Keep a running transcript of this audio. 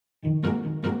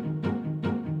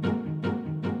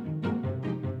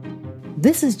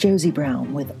This is Josie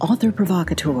Brown with Author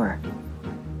Provocateur.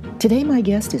 Today my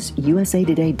guest is USA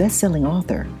Today bestselling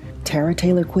author Tara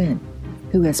Taylor Quinn,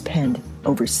 who has penned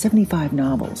over 75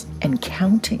 novels and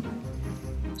counting.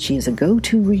 She is a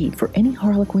go-to read for any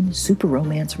Harlequin super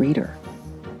romance reader.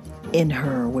 In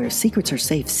her Where Secrets Are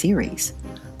Safe series,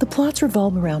 the plots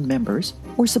revolve around members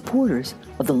or supporters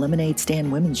of the Lemonade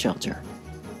Stand Women's Shelter.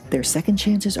 Their second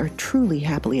chances are truly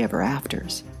happily ever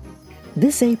afters.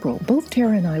 This April, both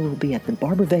Tara and I will be at the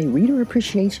Barbara Vay Reader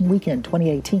Appreciation Weekend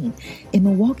 2018 in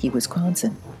Milwaukee,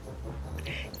 Wisconsin.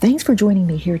 Thanks for joining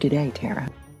me here today, Tara.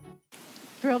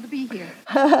 Thrilled to be here.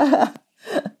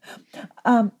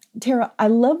 Tara, I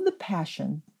love the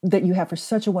passion that you have for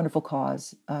such a wonderful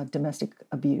cause, domestic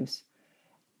abuse,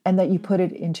 and that you put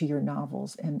it into your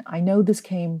novels. And I know this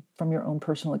came from your own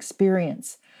personal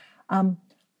experience.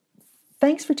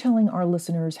 Thanks for telling our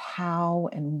listeners how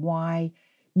and why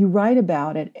you write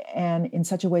about it, and in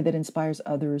such a way that inspires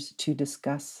others to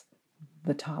discuss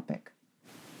the topic.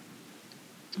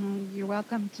 You're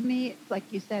welcome. To me, like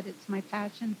you said, it's my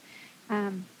passion.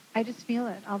 I just feel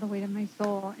it all the way to my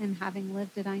soul, and having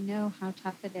lived it, I know how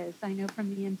tough it is. I know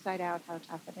from the inside out how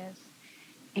tough it is.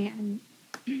 And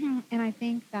and I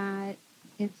think that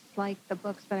it's like the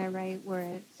books that I write where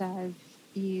it says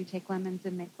you take lemons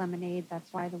and make lemonade.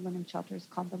 That's why the women's shelter is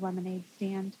called the Lemonade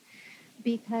Stand.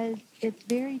 Because it's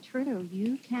very true.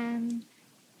 You can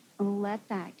let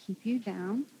that keep you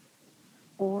down,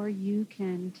 or you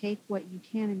can take what you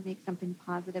can and make something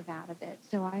positive out of it.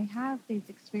 So I have these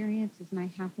experiences and I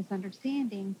have this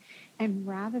understanding, and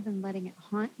rather than letting it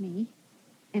haunt me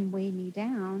and weigh me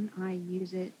down, I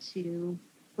use it to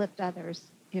lift others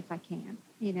if I can.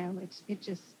 You know,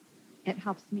 it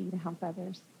helps me to help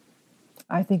others.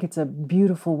 I think it's a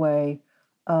beautiful way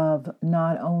of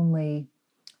not only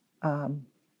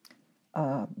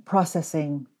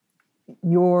processing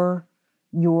your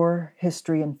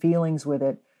history and feelings with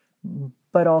it,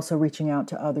 but also reaching out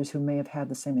to others who may have had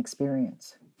the same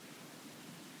experience.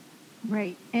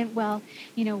 Right. And well,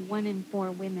 you know, 1 in 4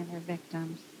 women are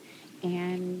victims.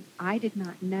 And I did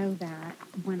not know that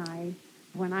when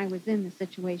I was in the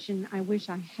situation. I wish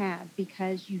I had,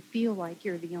 because you feel like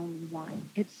you're the only one.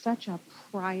 It's such a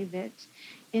private,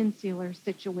 insular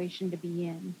situation to be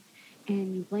in.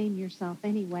 And you blame yourself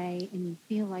anyway, and you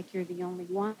feel like you're the only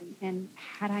one. And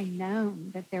had I known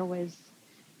that there was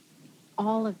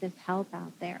all of this help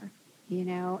out there, you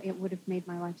know, it would have made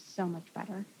my life so much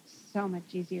better, so much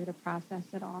easier to process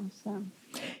it all. So,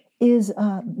 is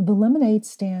the Lemonade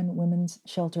Stand Women's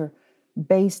Shelter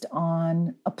based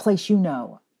on a place you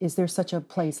know? Is there such a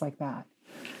place like that?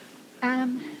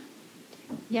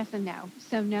 Yes and no.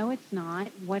 So no, it's not.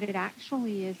 What it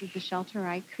actually is the shelter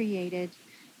I created.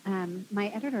 My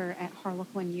editor at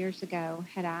Harlequin years ago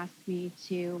had asked me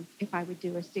if I would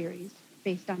do a series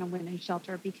based on a women's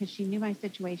shelter, because she knew my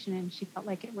situation and she felt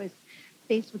like it was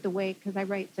faced with the way, because I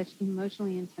write such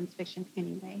emotionally intense fiction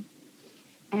anyway.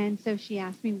 And so she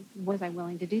asked me, was I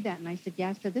willing to do that? And I said,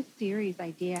 yes. So this series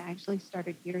idea actually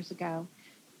started years ago.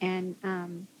 And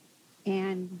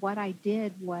what I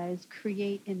did was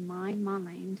create in my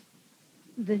mind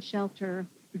the shelter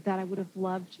that I would have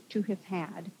loved to have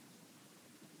had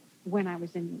when I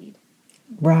was in need.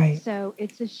 Right. So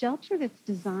it's a shelter that's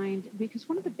designed, because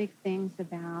one of the big things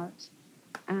about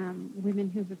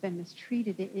women who have been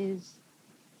mistreated is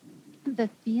the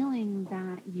feeling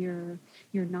that you're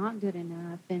not good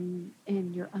enough and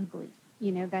you're ugly.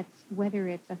 You know, that's whether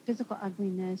it's a physical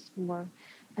ugliness or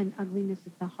an ugliness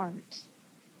of the heart.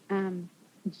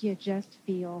 You just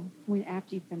feel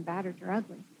after you've been battered, you're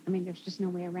ugly. I mean, there's just no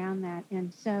way around that.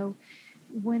 And so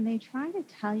when they try to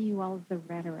tell you all of the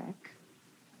rhetoric,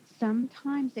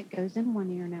 sometimes it goes in one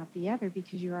ear and out the other,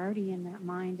 because you're already in that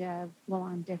mind of, well,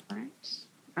 I'm different.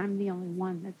 I'm the only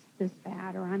one that's this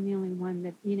bad, or I'm the only one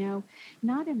that, you know,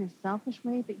 not in a selfish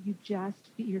way, but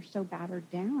you're so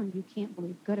battered down, you can't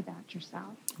believe good about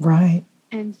yourself. Right.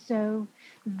 And so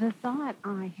the thought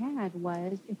I had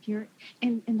was,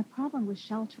 and the problem with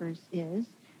shelters is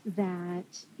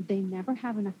that they never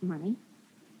have enough money,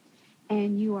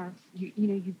 and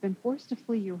you've been forced to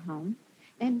flee your home.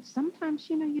 And sometimes,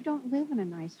 you know, you don't live in a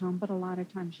nice home, but a lot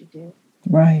of times you do.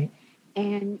 Right.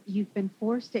 And you've been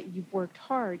you've worked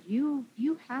hard. You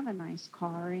have a nice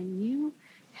car, and you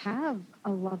have a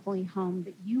lovely home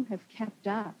that you have kept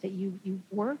up, that you've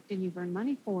worked and you've earned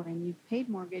money for, and you've paid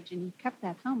mortgage, and you've kept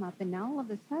that home up. And now all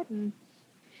of a sudden,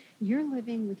 you're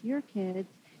living with your kids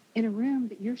in a room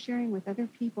that you're sharing with other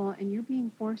people, and you're being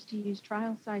forced to use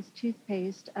trial-size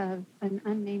toothpaste of an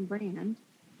unnamed brand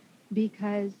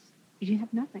because you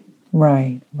have nothing.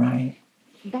 Right, right.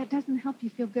 That doesn't help you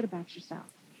feel good about yourself.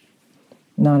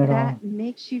 Not at all. that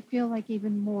makes you feel like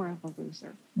even more of a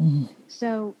loser. Mm.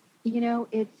 So,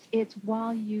 it's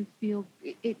while you feel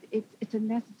it's a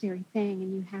necessary thing,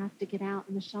 and you have to get out.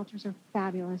 And the shelters are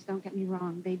fabulous. Don't get me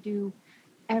wrong; they do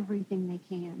everything they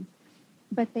can,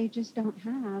 but they just don't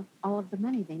have all of the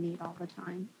money they need all the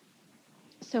time.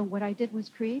 So what I did was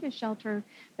create a shelter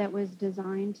that was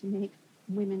designed to make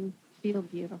women feel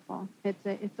beautiful.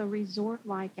 It's a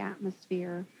resort-like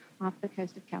atmosphere off the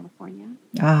coast of California.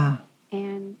 Ah,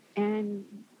 And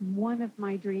one of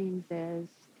my dreams is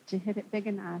to hit it big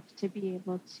enough to be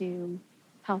able to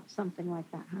help something like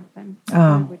that happen.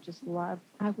 oh,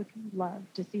 I would love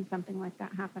to see something like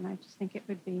that happen. I just think it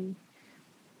would be,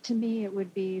 to me, it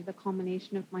would be the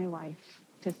culmination of my life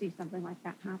to see something like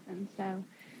that happen. So,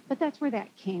 but that's where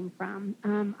that came from.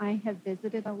 I have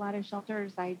visited a lot of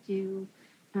shelters.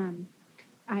 Um,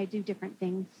 I do different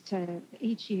things to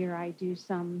each year. I do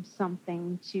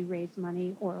something to raise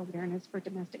money or awareness for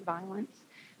domestic violence.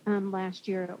 Last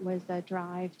year it was a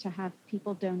drive to have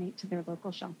people donate to their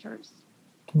local shelters,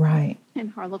 right. and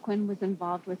Harlequin was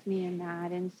involved with me in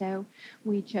that. And so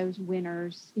we chose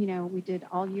winners. We did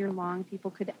all year long. People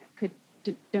could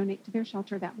donate to their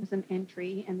shelter. That was an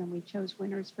entry, and then we chose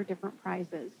winners for different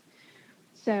prizes.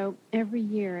 So every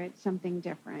year it's something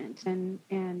different, and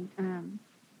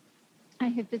I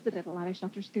have visited a lot of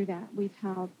shelters through that. We've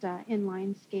held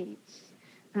inline skates,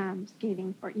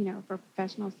 skating for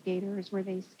professional skaters where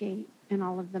they skate, and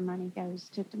all of the money goes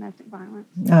to domestic violence.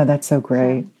 Oh, that's so So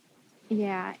great.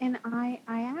 yeah, and I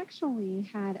actually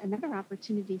had another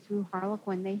opportunity through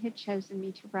Harlequin. They had chosen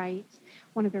me to write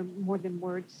one of their More Than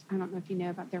Words. I don't know if you know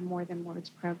about their More Than Words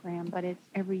program, but it's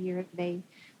every year they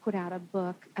put out a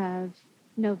book of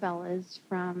novellas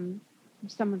from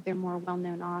some of their more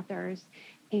well-known authors,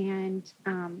 and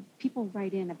people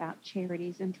write in about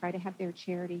charities and try to have their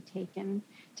charity taken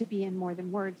to be in More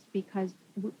Than Words, because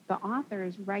the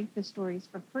authors write the stories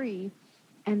for free,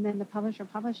 and then the publisher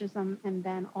publishes them, and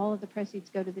then all of the proceeds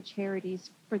go to the charities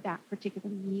for that particular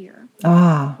year.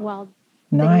 Ah, Well,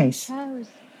 they nice. chose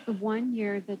one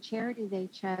year, the charity they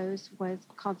chose was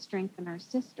called Strengthen Our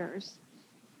Sisters,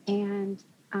 and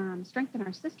Strengthen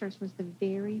Our Sisters was the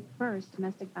very first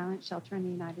domestic violence shelter in the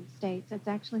United States. It's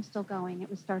actually still going. It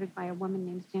was started by a woman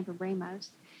named Sandra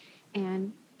Ramos,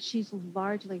 and she's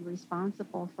largely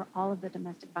responsible for all of the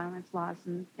domestic violence laws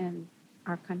in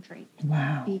our country,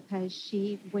 Wow. because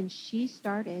when she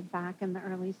started back in the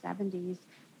early 70s,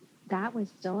 that was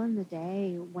still in the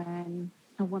day when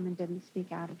a woman didn't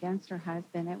speak out against her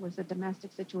husband. It was a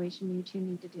domestic situation. You two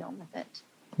need to deal with it.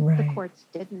 The Right. courts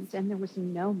didn't, and there was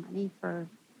no money for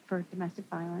domestic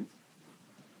violence.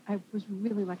 I was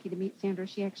really lucky to meet Sandra.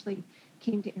 She actually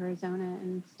came to Arizona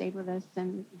and stayed with us,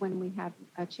 and when we had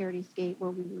a charity skate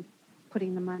where we were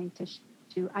putting the money to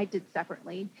I did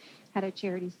separately, had a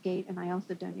charity skate, and I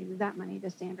also donated that money to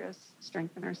Sandra's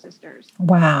Strengthen Our Sisters.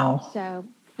 Wow. So,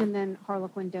 and then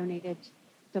Harlequin donated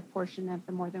the portion of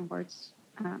the More Than Words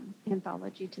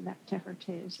anthology to her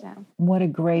too. So What a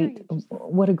very great interesting.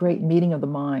 what a great meeting of the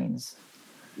minds.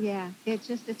 Yeah,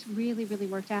 it's really, really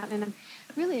worked out. And I'm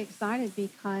really excited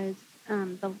because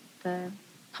the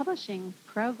publishing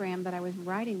program that I was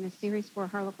writing, the series for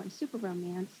Harlequin Super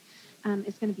Romance,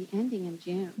 is going to be ending in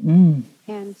June. Mm,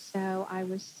 And so I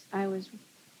was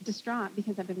distraught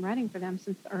because I've been writing for them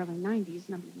since the early 90s,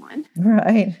 number one.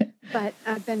 right. But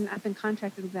I've been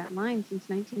contracted with that line since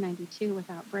 1992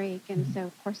 without break, and so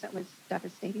of course that was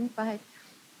devastating. But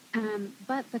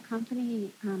the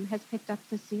company has picked up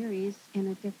the series in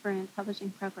a different publishing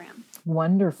program. So I'm really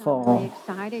Wonderful.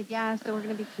 excited. Yeah, so we're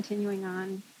going to be continuing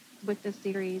on with the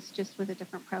series just with a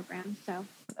different program. So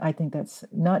I think that's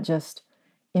not just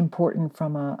important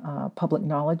from a public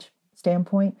knowledge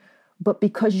standpoint, but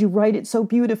because you write it so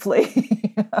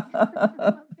beautifully.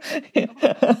 well, thank you.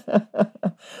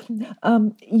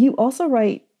 You also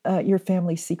write your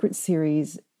family secret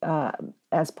series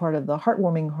as part of the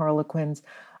Heartwarming Harlequins.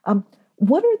 Um,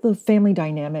 what are the family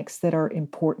dynamics that are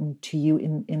important to you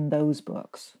in those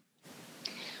books?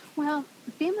 Well,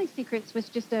 Family Secrets was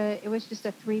just a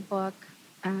 3 book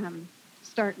um,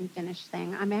 start and finish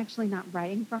thing. I'm actually not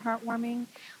writing for Heartwarming.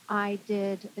 I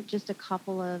did just a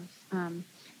couple of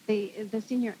the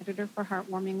senior editor for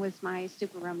Heartwarming was my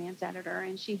super romance editor,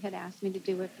 and she had asked me to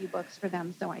do a few books for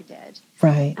them, so I did.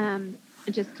 Right.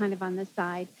 Just kind of on the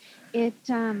side. It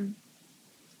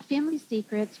Family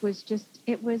Secrets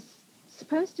it was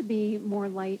supposed to be more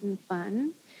light and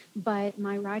fun, but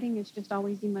my writing is just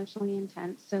always emotionally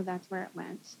intense, so that's where it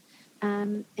went.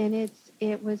 And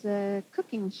it was a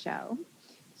cooking show.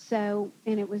 So,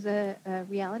 and it was a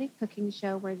reality cooking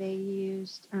show where they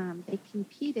they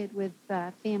competed with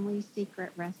family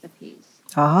secret recipes.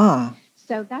 Ah.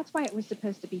 So that's why it was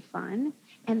supposed to be fun.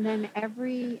 And then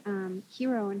every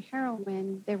hero and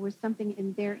heroine, there was something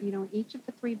in there, each of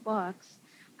the 3 books,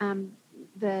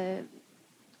 the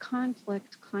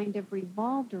conflict kind of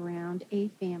revolved around a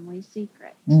family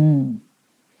secret. Mm.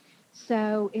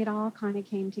 So it all kind of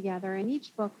came together, and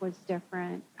each book was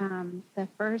different. The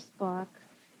first book,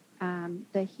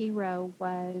 the hero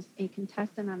was a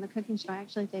contestant on the cooking show.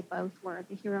 Actually, they both were.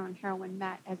 The hero and heroine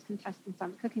met as contestants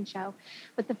on the cooking show.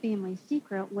 But the family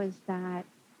secret was that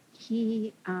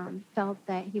he felt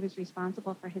that he was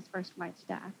responsible for his first wife's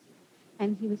death.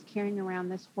 And he was carrying around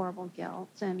this horrible guilt.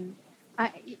 And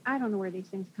I don't know where these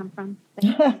things come from.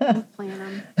 They don't plan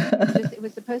them. It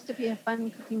was supposed to be a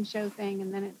fun cooking show thing,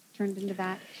 and then it turned into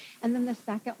that. And then the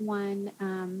second one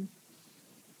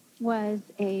was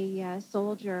a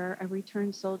soldier, a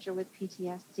returned soldier with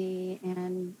PTSD,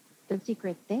 and the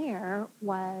secret there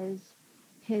was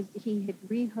he had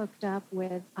rehooked up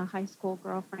with a high school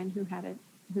girlfriend who had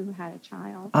a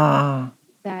child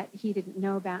that he didn't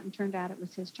know about, and turned out it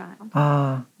was his child.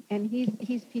 And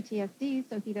he's PTSD,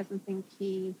 so he doesn't think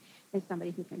he is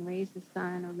somebody who can raise a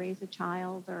son or raise a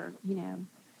child or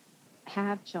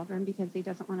have children, because he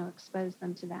doesn't want to expose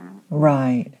them to that.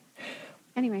 Right.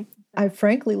 Anyway, I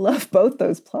frankly love both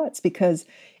those plots because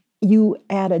you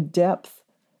add a depth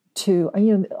to,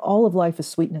 all of life is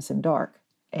sweetness and dark.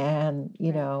 And,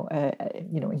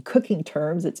 in cooking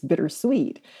terms, it's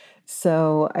bittersweet.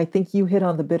 So I think you hit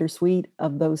on the bittersweet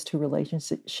of those 2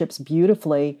 relationships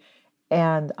beautifully.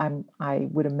 And I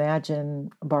would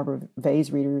imagine Barbara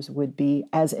Vay's readers would be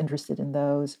as interested in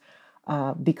those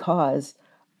because,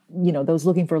 those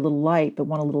looking for a little light but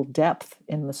want a little depth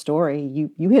in the story,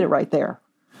 you hit it right there.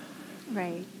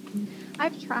 Right.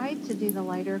 I've tried to do the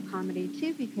lighter comedy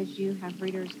too, because you have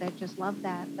readers that just love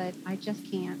that, but I just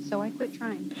can't. So I quit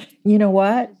trying. You know what?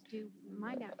 I just do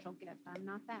my natural gift. I'm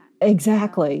not that.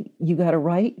 Exactly. So. You got to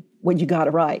write what you got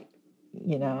to write,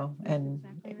 and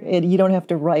exactly right. You don't have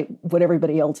to write what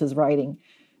everybody else is writing,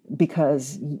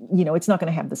 because, it's not going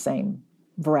to have the same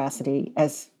veracity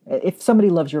as if somebody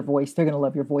loves your voice, they're going to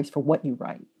love your voice for what you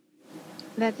write.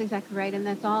 That's exactly right. And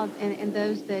that's all. And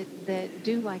those that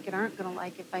do like it aren't going to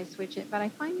like if I switch it. But I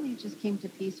finally just came to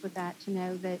peace with that, to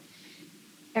know that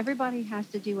everybody has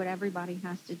to do what everybody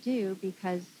has to do,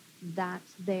 because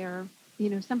that's their,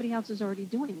 somebody else is already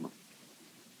doing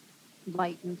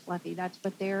light and fluffy. That's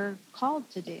what they're called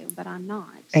to do, but I'm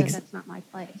not. So that's not my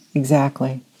place.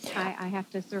 Exactly. I have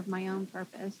to serve my own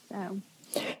purpose. So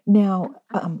now,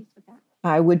 I'm at peace with that.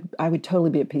 I would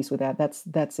totally be at peace with that.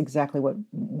 That's exactly what,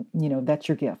 that's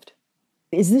your gift.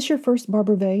 Is this your first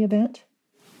Barbara Vay event?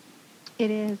 It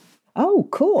is. Oh,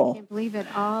 cool. I can't believe it.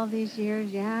 All these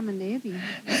years. Yeah, I'm a newbie.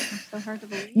 It's so hard to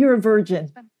believe. You're a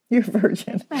virgin. You're a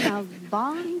virgin. It's been a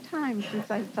long time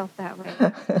since I felt that way.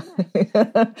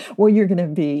 Well, you're going to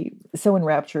be so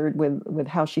enraptured with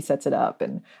how she sets it up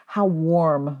and how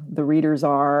warm the readers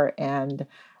are and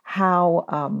how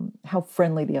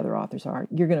friendly the other authors are.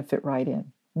 You're going to fit right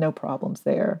in. No problems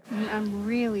there. I'm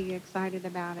really excited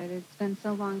about it. It's been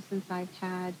so long since I've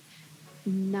had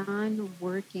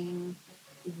non-working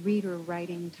reader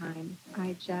writing time.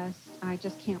 I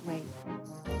just can't wait.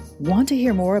 Want to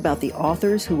hear more about the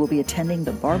authors who will be attending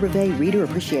the Barbara Vay Reader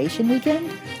Appreciation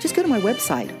Weekend? Just go to my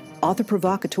website,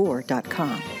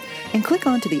 authorprovocateur.com, and click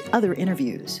on to the other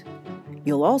interviews.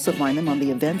 You'll also find them on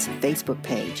the event's Facebook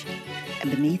page.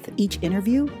 And beneath each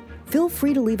interview, feel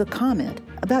free to leave a comment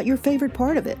about your favorite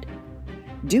part of it.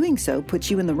 Doing so puts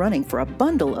you in the running for a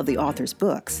bundle of the author's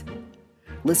books.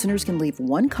 Listeners can leave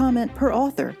 1 comment per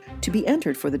author to be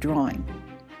entered for the drawing.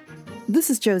 This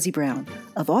is Josie Brown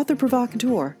of Author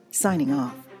Provocateur, signing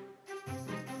off.